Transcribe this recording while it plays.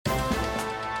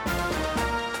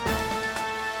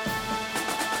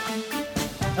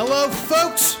Hello,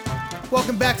 folks.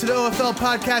 Welcome back to the OFL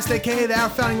podcast, aka the Our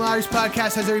Founding Liars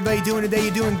podcast. How's everybody doing today? You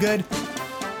doing good?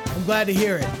 I'm glad to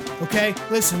hear it. Okay,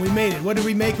 listen, we made it. What did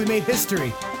we make? We made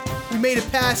history. We made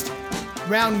it past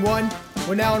round one.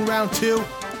 We're now in round two.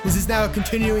 This is now a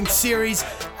continuing series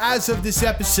as of this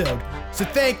episode. So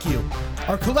thank you.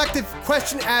 Our collective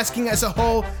question asking as a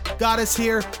whole got us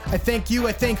here. I thank you.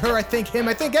 I thank her. I thank him.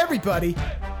 I thank everybody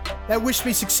that wished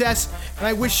me success. And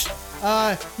I wish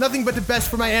nothing but the best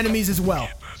for my enemies as well.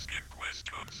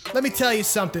 Let me tell you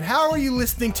something. How are you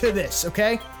listening to this,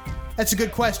 okay? That's a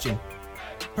good question.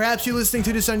 Perhaps you're listening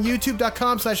to this on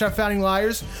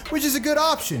youtube.com/OurFoundingLiars, which is a good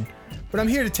option. But I'm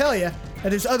here to tell you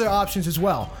that there's other options as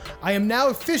well. I am now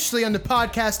officially on the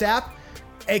podcast app,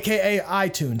 aka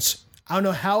iTunes. I don't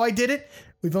know how I did it.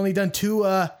 We've only done two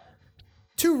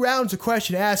rounds of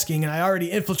question asking, and I already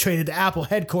infiltrated the Apple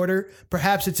headquarters.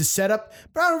 Perhaps it's a setup,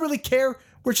 but I don't really care.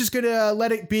 We're just going to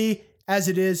let it be as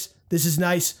it is. This is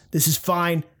nice. This is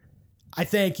fine. I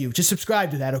thank you. Just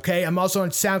subscribe to that, okay? I'm also on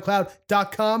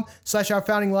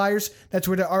soundcloud.com/OurFoundingLiars. That's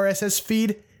where the RSS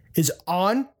feed is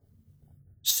on.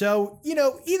 So,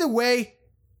 either way,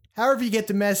 however you get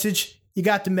the message, you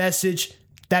got the message.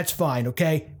 That's fine,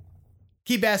 okay?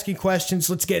 Keep asking questions.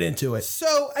 Let's get into it.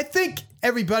 So, I think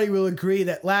everybody will agree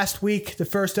that last week, the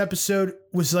first episode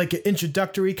was like an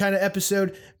introductory kind of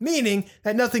episode, meaning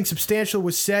that nothing substantial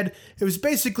was said. It was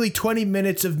basically 20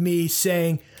 minutes of me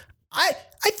saying, I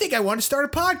think I want to start a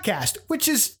podcast, which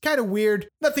is kind of weird.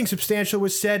 Nothing substantial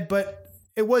was said, but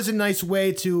it was a nice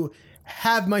way to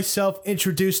have myself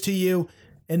introduced to you,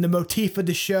 and the motif of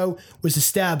the show was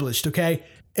established, okay?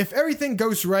 If everything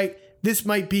goes right, this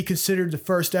might be considered the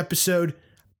first episode.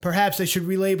 Perhaps I should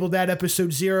relabel that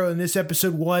episode 0 and this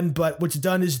episode 1, but what's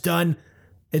done is done.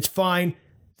 It's fine.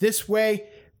 This way,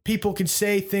 people can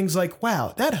say things like,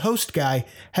 wow, that host guy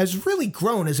has really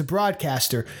grown as a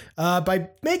broadcaster. By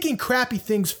making crappy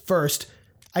things first,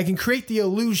 I can create the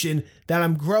illusion that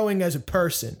I'm growing as a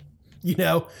person,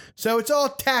 So it's all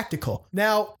tactical.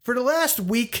 Now, for the last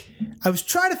week, I was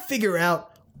trying to figure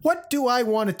out, what do I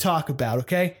want to talk about,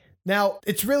 okay? Now,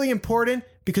 it's really important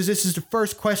because this is the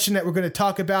first question that we're going to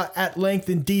talk about at length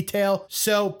in detail.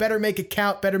 So better make it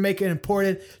count, better make it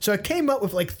important. So I came up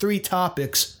with like 3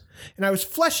 topics. And I was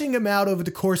fleshing them out over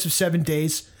the course of 7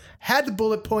 days, had the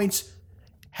bullet points,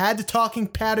 had the talking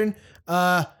pattern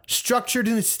structured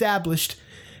and established.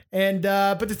 And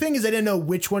but the thing is, I didn't know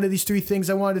which one of these 3 things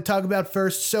I wanted to talk about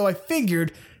first. So I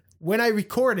figured when I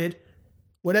recorded,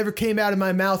 whatever came out of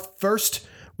my mouth first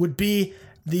would be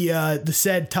the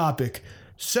said topic.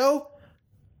 So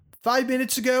 5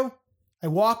 minutes ago, I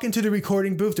walk into the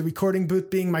recording booth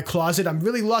being my closet. I'm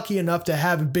really lucky enough to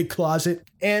have a big closet.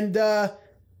 And I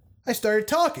started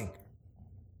talking.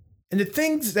 And the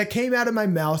things that came out of my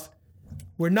mouth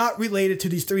were not related to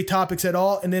these 3 topics at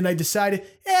all. And then I decided,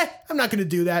 I'm not going to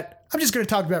do that. I'm just going to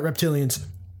talk about reptilians.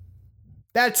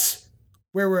 That's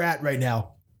where we're at right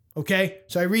now. Okay?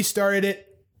 So I restarted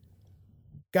it.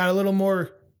 Got a little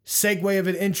more segue of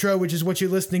an intro, which is what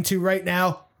you're listening to right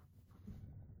now.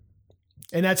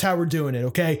 And that's how we're doing it,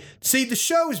 okay? See, the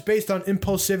show is based on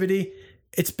impulsivity.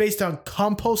 It's based on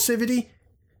compulsivity.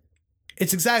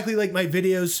 It's exactly like my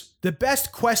videos. The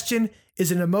best question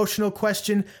is an emotional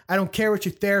question. I don't care what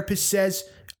your therapist says.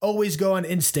 Always go on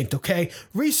instinct, okay?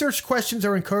 Research questions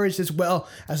are encouraged as well.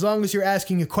 As long as you're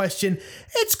asking a question,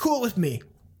 it's cool with me.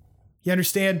 You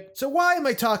understand? So why am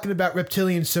I talking about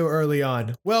reptilians so early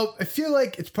on? Well, I feel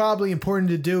like it's probably important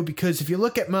to do because if you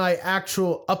look at my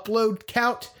actual upload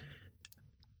count,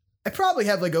 I probably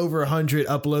have like over 100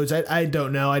 uploads. I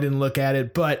don't know. I didn't look at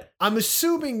it, but I'm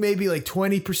assuming maybe like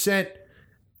 20%,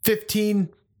 15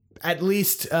 at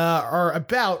least are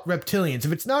about reptilians.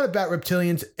 If it's not about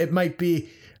reptilians, it might be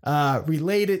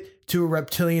related to a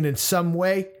reptilian in some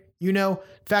way.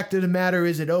 Fact of the matter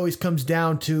is it always comes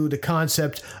down to the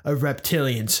concept of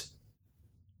reptilians.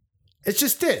 It's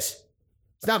just this.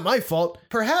 It's not my fault.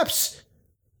 Perhaps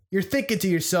you're thinking to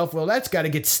yourself, well, that's got to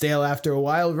get stale after a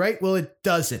while, right? Well, it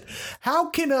doesn't. How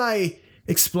can I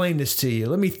explain this to you?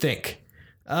 Let me think.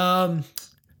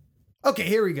 Okay,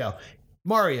 here we go.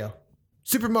 Mario.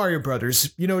 Super Mario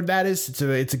Brothers. You know what that is?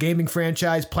 It's a gaming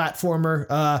franchise,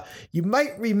 platformer. You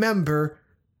might remember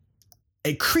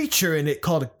a creature in it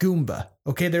called a goomba.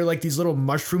 Okay, they're like these little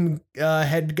mushroom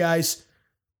head guys.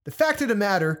 The fact of the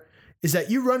matter is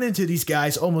that you run into these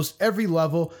guys almost every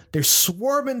level. They're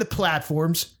swarming the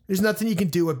platforms. There's nothing you can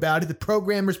do about it. The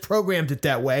programmers programmed it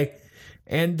that way.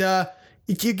 And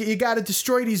you got to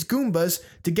destroy these goombas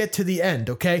to get to the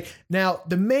end, okay? Now,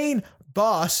 the main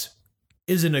boss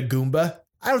isn't a goomba.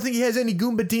 I don't think he has any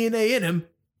goomba DNA in him.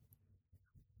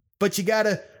 But you got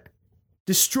to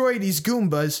destroy these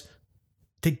goombas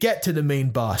to get to the main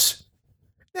boss.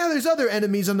 Now there's other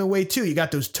enemies on the way too. You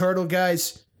got those turtle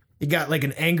guys. You got like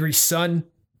an angry sun.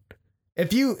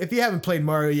 If you haven't played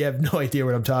Mario, you have no idea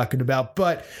what I'm talking about.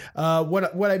 But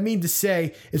what I mean to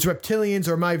say is reptilians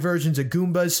are my versions of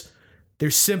goombas. They're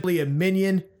simply a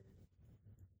minion.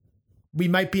 We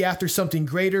might be after something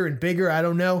greater and bigger, I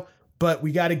don't know. But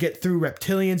we got to get through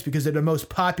reptilians because they're the most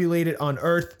populated on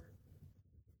Earth.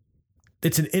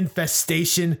 It's an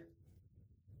infestation.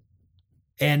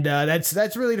 And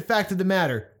that's really the fact of the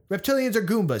matter. Reptilians are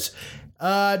goombas.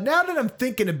 Now that I'm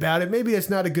thinking about it, maybe that's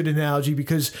not a good analogy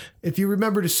because if you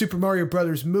remember the Super Mario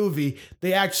Brothers movie,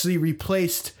 they actually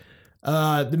replaced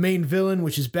the main villain,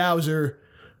 which is Bowser,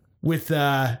 with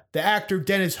the actor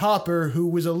Dennis Hopper, who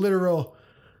was a literal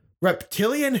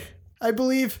reptilian, I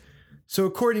believe. So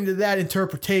according to that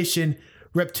interpretation,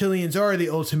 reptilians are the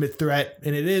ultimate threat,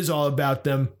 and it is all about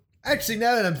them. Actually,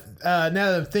 now that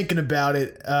I'm thinking about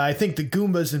it, I think the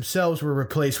Goombas themselves were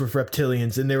replaced with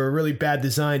reptilians, and they were really bad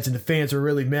designs, and the fans were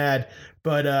really mad.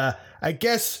 But I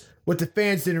guess what the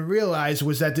fans didn't realize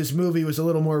was that this movie was a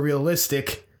little more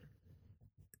realistic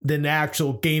than the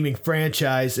actual gaming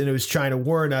franchise, and it was trying to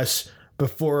warn us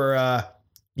before,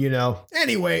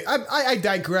 Anyway, I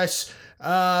digress.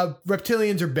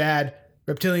 Reptilians are bad.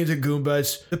 Reptilians are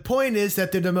goombas. The point is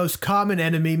that they're the most common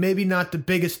enemy, maybe not the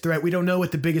biggest threat. We don't know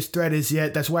what the biggest threat is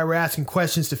yet. That's why we're asking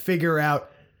questions to figure out.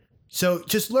 So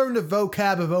just learn the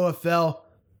vocab of OFL.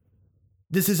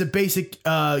 This is a basic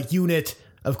unit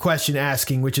of question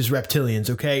asking, which is reptilians,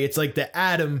 okay? It's like the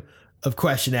atom of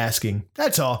question asking.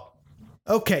 That's all.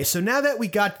 Okay, so now that we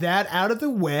got that out of the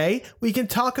way, we can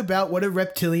talk about what a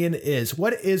reptilian is.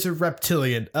 What is a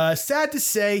reptilian? Sad to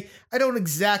say, I don't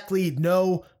exactly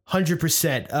know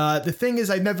 100%. The thing is,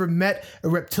 I've never met a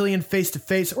reptilian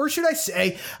face-to-face, or should I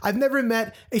say, I've never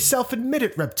met a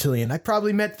self-admitted reptilian. I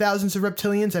probably met thousands of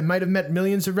reptilians. I might have met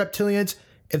millions of reptilians.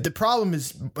 If the problem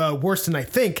is worse than I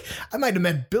think, I might have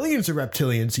met billions of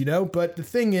reptilians, But the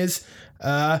thing is,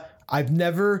 I've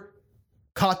never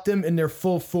caught them in their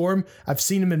full form. I've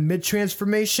seen them in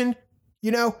mid-transformation,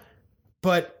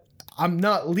 But I'm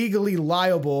not legally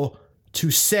liable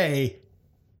to say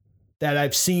that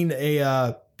I've seen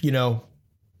a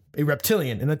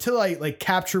reptilian. And until I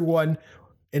capture one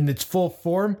in its full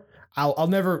form, I'll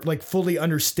never fully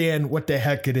understand what the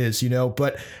heck it is,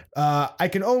 But I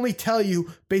can only tell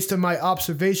you based on my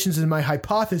observations and my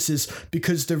hypothesis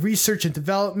because the research and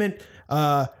development,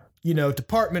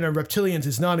 department on reptilians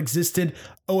is non-existent.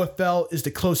 OFL is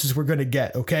the closest we're going to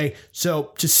get, okay?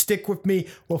 So just stick with me.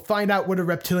 We'll find out what a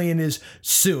reptilian is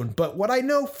soon. But what I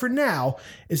know for now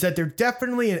is that they're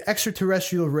definitely an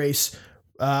extraterrestrial race.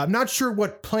 I'm not sure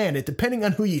what planet, depending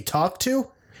on who you talk to.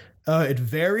 It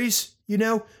varies,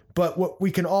 But what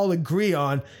we can all agree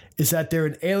on is that they're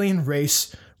an alien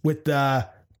race with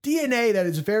DNA that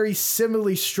is very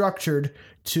similarly structured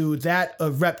to that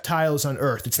of reptiles on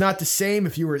Earth. It's not the same.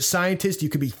 If you were a scientist, you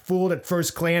could be fooled at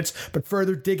first glance, but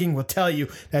further digging will tell you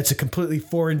that's a completely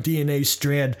foreign DNA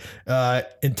strand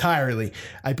entirely.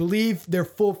 I believe their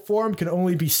full form can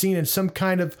only be seen in some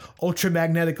kind of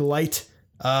ultramagnetic light.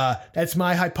 That's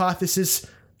my hypothesis.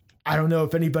 I don't know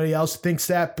if anybody else thinks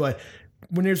that, but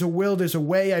when there's a will, there's a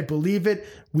way. I believe it.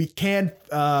 We can,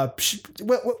 we'll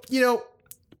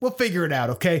figure it out,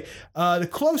 okay? The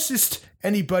closest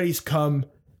anybody's come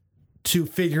to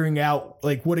figuring out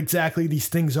what exactly these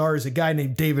things are is a guy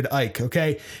named David Icke,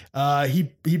 okay?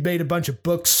 He made a bunch of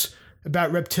books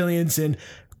about reptilians, and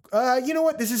you know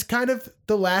what? This is kind of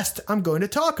the last I'm going to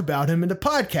talk about him in the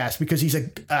podcast because he's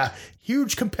a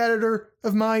huge competitor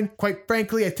of mine. Quite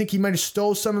frankly, I think he might have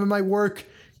stole some of my work.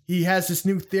 He has this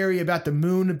new theory about the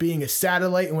moon being a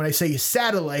satellite, and when I say a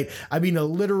satellite, I mean a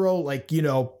literal,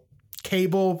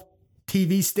 cable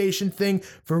TV station thing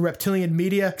for reptilian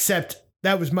media, except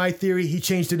that was my theory. He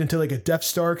changed it into a Death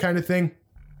Star kind of thing.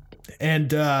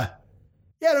 And I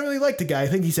don't really like the guy. I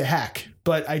think he's a hack.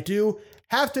 But I do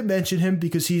have to mention him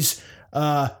because he's,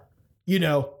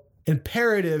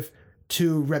 imperative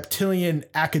to reptilian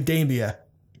academia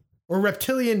or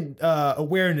reptilian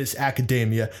awareness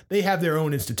academia. They have their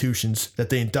own institutions that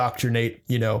they indoctrinate,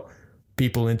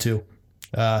 people into.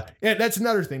 That's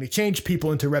another thing. They change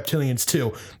people into reptilians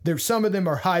too. Some of them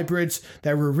are hybrids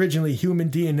that were originally human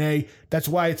DNA. That's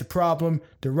why it's a problem.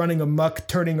 They're running amok,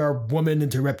 turning our women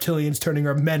into reptilians, turning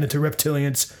our men into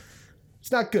reptilians.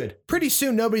 It's not good. Pretty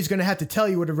soon, nobody's going to have to tell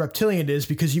you what a reptilian is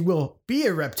because you will be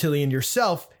a reptilian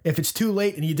yourself if it's too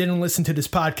late and you didn't listen to this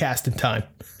podcast in time.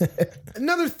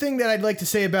 Another thing that I'd like to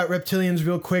say about reptilians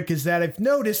real quick is that I've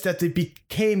noticed that they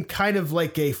became kind of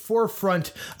like a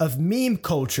forefront of meme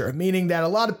culture, meaning that a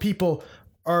lot of people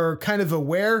are kind of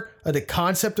aware of the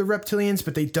concept of reptilians,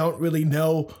 but they don't really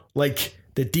know like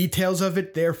the details of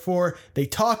it. Therefore, they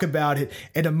talk about it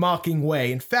in a mocking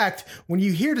way. In fact, when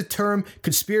you hear the term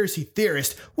conspiracy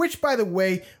theorist, which by the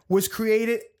way was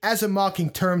created as a mocking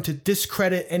term to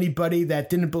discredit anybody that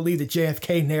didn't believe the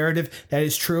JFK narrative, that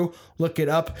is true, look it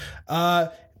up.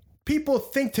 People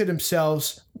think to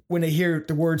themselves when they hear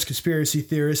the words conspiracy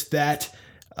theorist that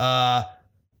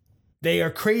they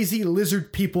are crazy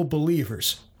lizard people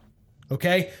believers.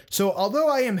 Okay? So although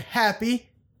I am happy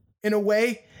in a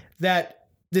way that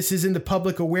this is in the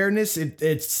public awareness,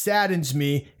 it saddens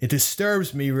me, it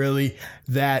disturbs me really,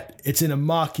 that it's in a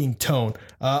mocking tone.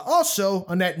 Also,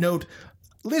 on that note,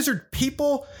 lizard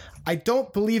people, I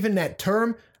don't believe in that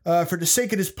term. For the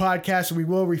sake of this podcast, we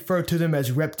will refer to them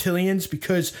as reptilians,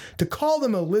 because to call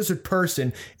them a lizard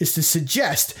person is to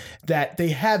suggest that they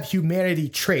have humanity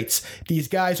traits. These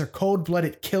guys are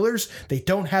cold-blooded killers. They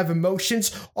don't have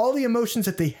emotions. All the emotions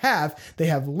that they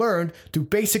have learned through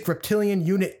basic reptilian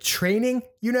unit training,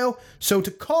 you know? So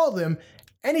to call them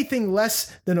anything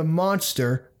less than a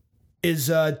monster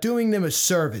is doing them a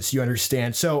service, you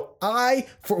understand? So I,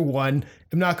 for one,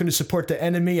 am not going to support the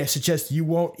enemy. I suggest you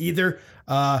won't either.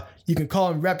 You can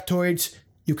call them reptoids.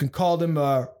 You can call them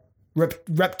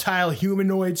reptile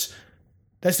humanoids.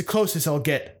 That's the closest I'll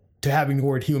get to having the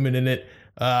word human in it.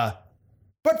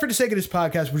 But for the sake of this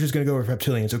podcast, we're just going to go with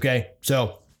reptilians, okay?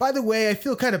 So, by the way, I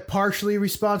feel kind of partially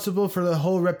responsible for the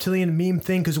whole reptilian meme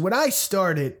thing, because when I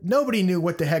started, nobody knew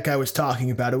what the heck I was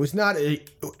talking about. It was not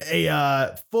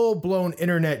a full-blown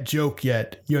internet joke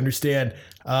yet, you understand?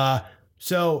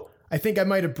 So I think I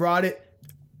might have brought it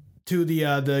to the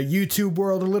YouTube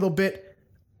world a little bit.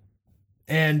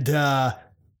 And,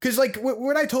 because, like,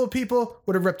 when I told people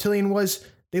what a reptilian was,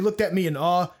 they looked at me in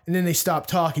awe, and then they stopped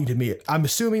talking to me. I'm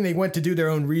assuming they went to do their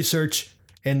own research,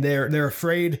 and they're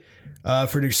afraid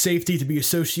for their safety to be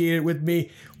associated with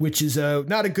me, which is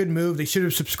not a good move. They should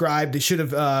have subscribed. They should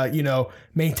have,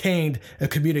 maintained a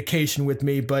communication with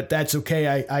me, but that's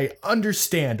okay. I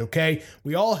understand, okay?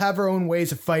 We all have our own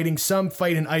ways of fighting. Some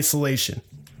fight in isolation.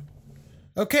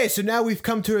 Okay, so now we've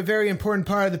come to a very important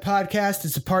part of the podcast.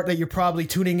 It's a part that you're probably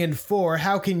tuning in for.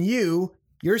 How can you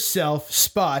yourself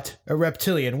spot a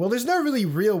reptilian? Well, there's no really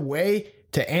real way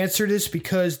to answer this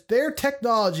because their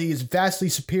technology is vastly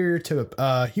superior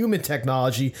to human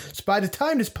technology. So by the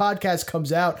time this podcast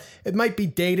comes out, it might be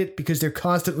dated because they're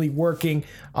constantly working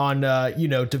on,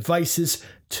 devices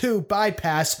to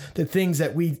bypass the things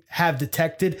that we have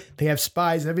detected. They have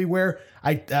spies everywhere.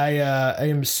 I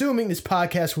am assuming this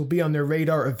podcast will be on their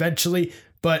radar eventually.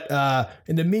 But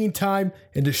in the meantime,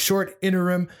 in the short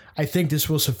interim, I think this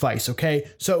will suffice, okay?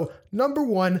 So, number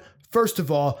one, first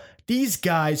of all, these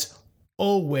guys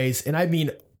always, and I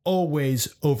mean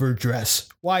always, overdress.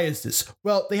 Why is this?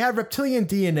 Well, they have reptilian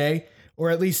DNA, or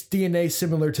at least DNA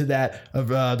similar to that of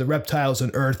the reptiles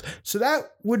on Earth. So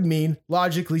that would mean,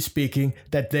 logically speaking,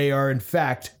 that they are in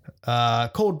fact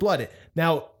cold-blooded.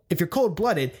 Now, if you're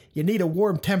cold-blooded, you need a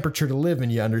warm temperature to live in,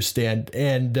 you understand?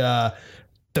 And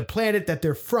the planet that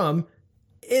they're from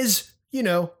is,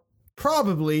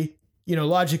 probably,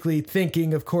 logically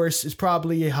thinking, of course, is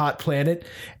probably a hot planet.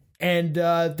 And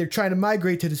they're trying to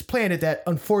migrate to this planet that,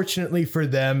 unfortunately for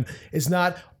them, is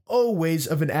not always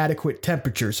of an adequate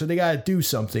temperature. So they got to do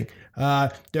something.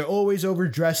 They're always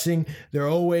overdressing. They're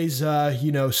always,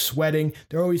 sweating.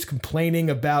 They're always complaining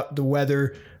about the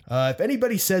weather. If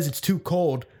anybody says it's too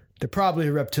cold, they're probably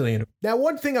a reptilian. Now,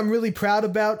 one thing I'm really proud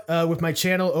about with my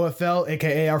channel, OFL,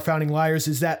 aka Our Founding Liars,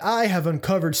 is that I have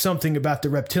uncovered something about the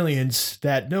reptilians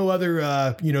that no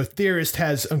other, theorist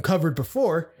has uncovered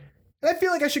before. And I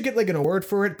feel like I should get an award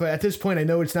for it, but at this point I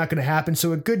know it's not going to happen,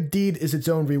 so a good deed is its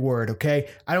own reward, okay?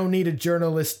 I don't need a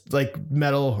journalist,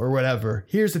 medal or whatever.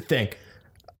 Here's the thing.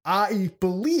 I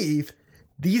believe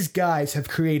these guys have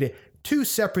created two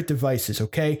separate devices,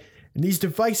 okay? And these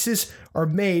devices are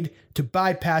made to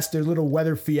bypass their little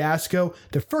weather fiasco.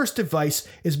 The first device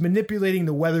is manipulating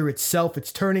the weather itself.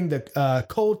 It's turning the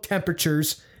cold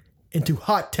temperatures into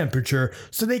hot temperature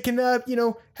so they can,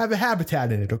 have a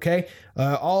habitat in it, okay?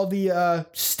 All the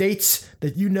states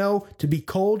that you know to be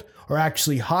cold are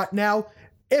actually hot now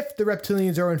if the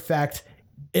reptilians are in fact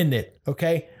in it,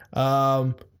 okay?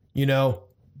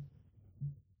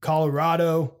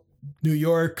 Colorado, New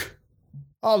York,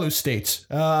 all those states.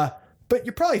 But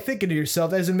you're probably thinking to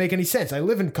yourself, that doesn't make any sense. I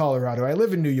live in Colorado. I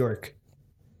live in New York.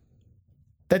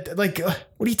 What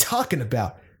are you talking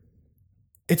about?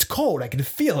 It's cold. I can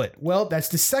feel it. Well, that's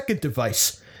the second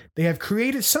device. They have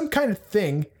created some kind of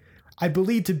thing, I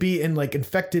believe to be in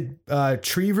infected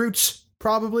tree roots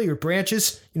probably, or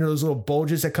branches, those little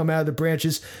bulges that come out of the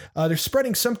branches. They're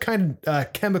spreading some kind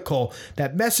of chemical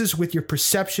that messes with your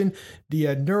perception.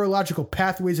 The neurological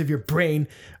pathways of your brain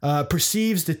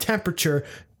perceives the temperature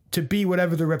to be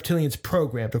whatever the reptilians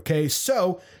programmed, okay?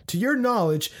 So, to your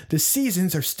knowledge, the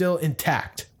seasons are still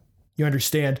intact. You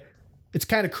understand? It's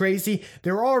kind of crazy.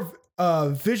 There are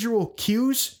visual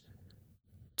cues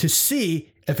to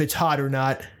see if it's hot or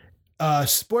not.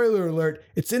 Spoiler alert,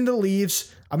 it's in the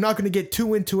leaves. I'm not going to get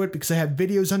too into it because I have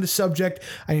videos on the subject.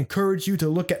 I encourage you to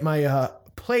look at my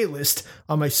playlist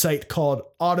on my site called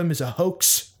Autumn is a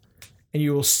Hoax, and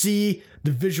you will see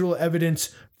the visual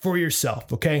evidence for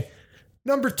yourself, okay?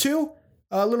 Number 2,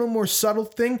 a little more subtle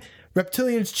thing.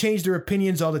 Reptilians change their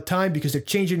opinions all the time because they're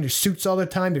changing their suits all the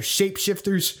time. They're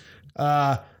shapeshifters.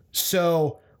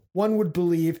 So one would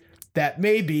believe that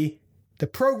maybe the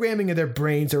programming of their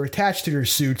brains are attached to their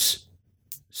suits.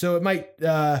 So it might,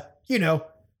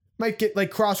 might get like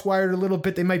cross-wired a little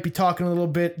bit. They might be talking a little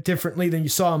bit differently than you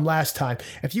saw them last time.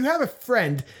 If you have a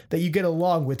friend that you get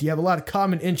along with, you have a lot of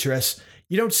common interests,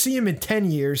 you don't see him in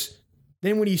 10 years.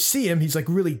 Then when you see him, he's like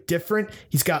really different.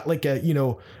 He's got like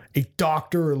a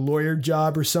doctor or lawyer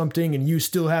job or something, and you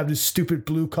still have this stupid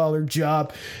blue-collar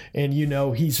job, and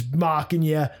he's mocking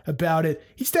you about it.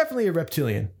 He's definitely a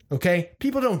reptilian, okay?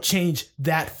 People don't change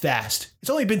that fast.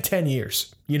 It's only been 10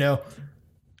 years,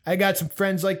 I got some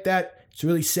friends like that. It's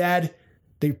really sad.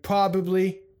 They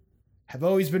probably have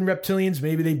always been reptilians.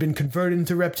 Maybe they've been converted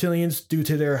into reptilians due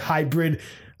to their hybrid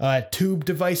tube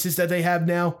devices that they have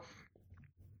now.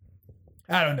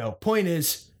 I don't know. Point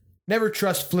is, never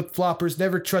trust flip-floppers.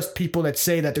 Never trust people that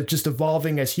say that they're just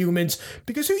evolving as humans.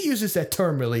 Because who uses that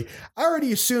term, really? I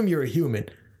already assume you're a human.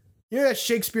 You know that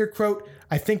Shakespeare quote,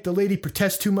 "I think the lady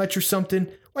protests too much," or something?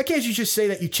 Why can't you just say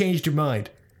that you changed your mind?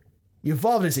 You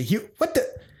evolved as a human. What the?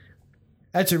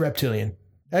 That's a reptilian.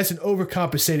 That's an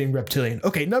overcompensating reptilian.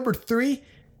 Okay, number 3.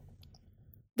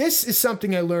 This is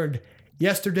something I learned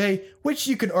yesterday, which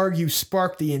you could argue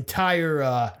sparked the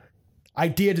entire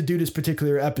idea to do this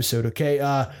particular episode, okay?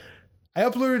 I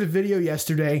uploaded a video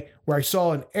yesterday where I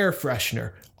saw an air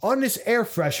freshener. On this air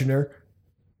freshener,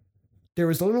 there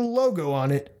was a little logo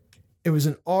on it. It was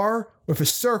an R with a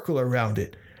circle around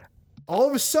it. All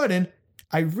of a sudden,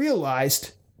 I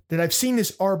realized that I've seen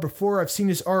this R before. I've seen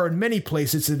this R in many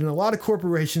places. It's in a lot of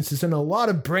corporations. It's in a lot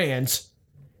of brands.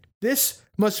 This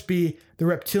must be the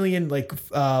reptilian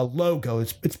logo.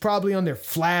 It's probably on their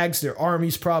flags. Their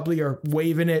armies probably are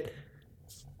waving it.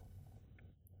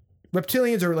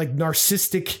 Reptilians are like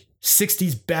narcissistic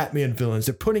 60s Batman villains.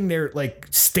 They're putting their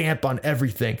stamp on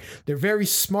everything. They're very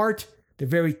smart. They're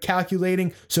very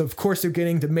calculating. So of course they're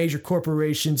getting the major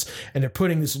corporations and they're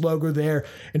putting this logo there.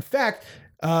 In fact,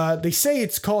 they say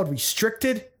it's called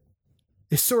restricted.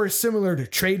 It's sort of similar to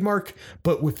trademark,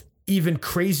 but with even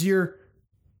crazier,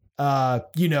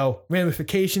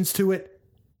 ramifications to it.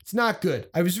 It's not good.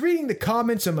 I was reading the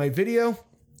comments on my video,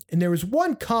 and there was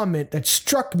one comment that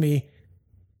struck me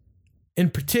in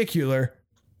particular.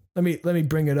 Let me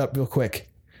bring it up real quick.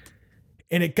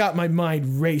 And it got my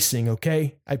mind racing,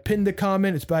 okay? I pinned the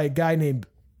comment. It's by a guy named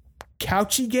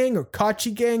Couchy Gang or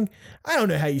Kachi Gang. I don't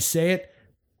know how you say it.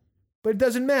 But it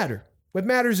doesn't matter. What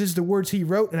matters is the words he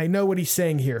wrote, and I know what he's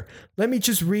saying here. Let me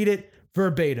just read it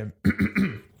verbatim.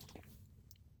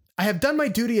 "I have done my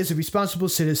duty as a responsible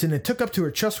citizen and took up to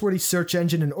a trustworthy search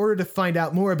engine in order to find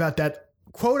out more about that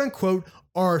quote-unquote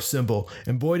R symbol.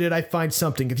 And boy, did I find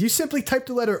something. If you simply type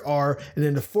the letter R and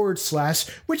then the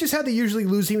 /, which is how they usually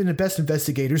lose even the best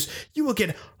investigators, you will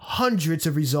get hundreds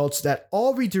of results that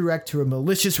all redirect to a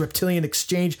malicious reptilian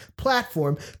exchange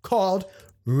platform called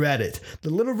Reddit. The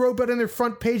little robot on their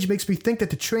front page makes me think that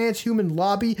the transhuman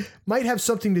lobby might have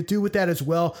something to do with that as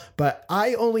well, but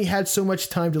I only had so much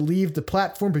time to leave the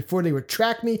platform before they would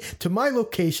track me to my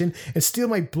location and steal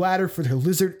my bladder for their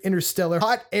Lizard Interstellar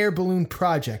hot air balloon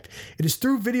project. It is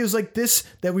through videos like this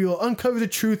that we will uncover the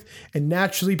truth, and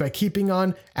naturally by keeping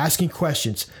on asking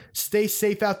questions. Stay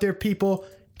safe out there, people.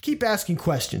 Keep asking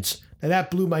questions." Now that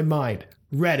blew my mind.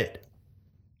 Reddit.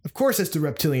 Of course it's the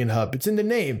Reptilian Hub. It's in the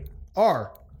name.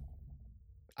 R.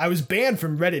 I was banned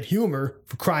from Reddit Humor,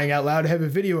 for crying out loud. I have a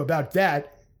video about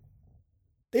that.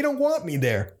 They don't want me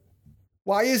there.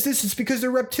 Why is this? It's because they're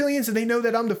reptilians and they know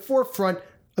that I'm the forefront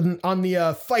on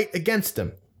the fight against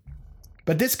them.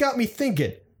 But this got me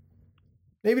thinking.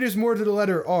 Maybe there's more to the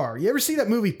letter R. You ever see that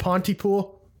movie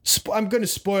Pontypool? I'm going to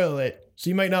spoil it, so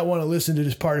you might not want to listen to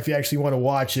this part if you actually want to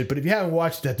watch it. But if you haven't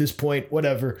watched it at this point,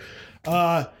 whatever.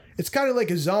 It's kind of like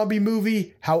a zombie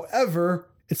movie. However,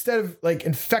 instead of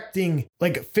infecting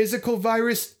a physical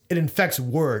virus, it infects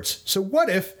words. So what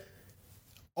if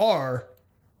R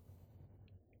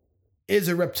is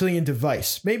a reptilian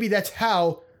device. Maybe that's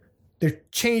how they're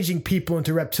changing people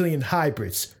into reptilian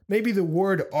hybrids. Maybe the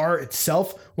word "are"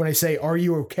 itself, when I say "are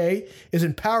you okay," is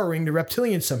empowering the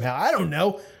reptilian somehow. I don't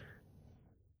know.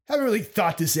 Haven't really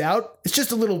thought this out. It's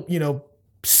just a little,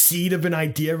 seed of an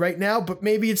idea right now, but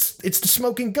maybe it's the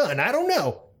smoking gun. I don't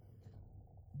know.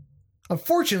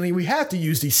 Unfortunately, we have to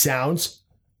use these sounds.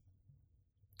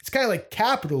 It's kind of like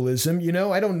capitalism,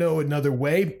 I don't know another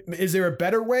way. Is there a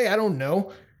better way? I don't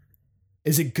know.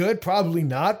 Is it good? Probably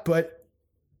not, but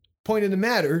point of the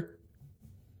matter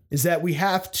is that we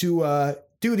have to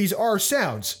do these R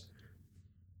sounds.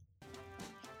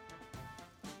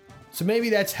 So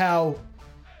maybe that's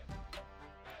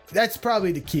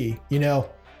probably the key,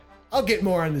 I'll get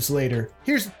more on this later.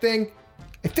 Here's the thing.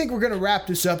 I think we're going to wrap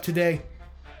this up today.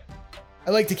 I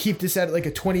like to keep this at like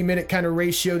a 20-minute kind of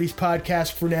ratio, these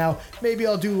podcasts for now. Maybe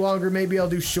I'll do longer, maybe I'll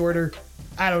do shorter.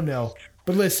 I don't know.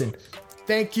 But listen,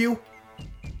 thank you.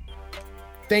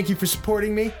 Thank you for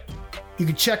supporting me. You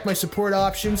can check my support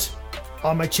options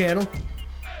on my channel.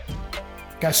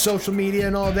 Got social media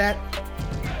and all that.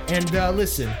 And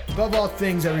listen, above all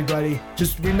things, everybody,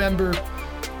 just remember,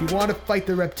 if you want to fight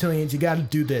the reptilians, you got to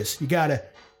do this.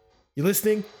 You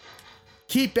listening?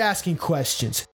 Keep asking questions.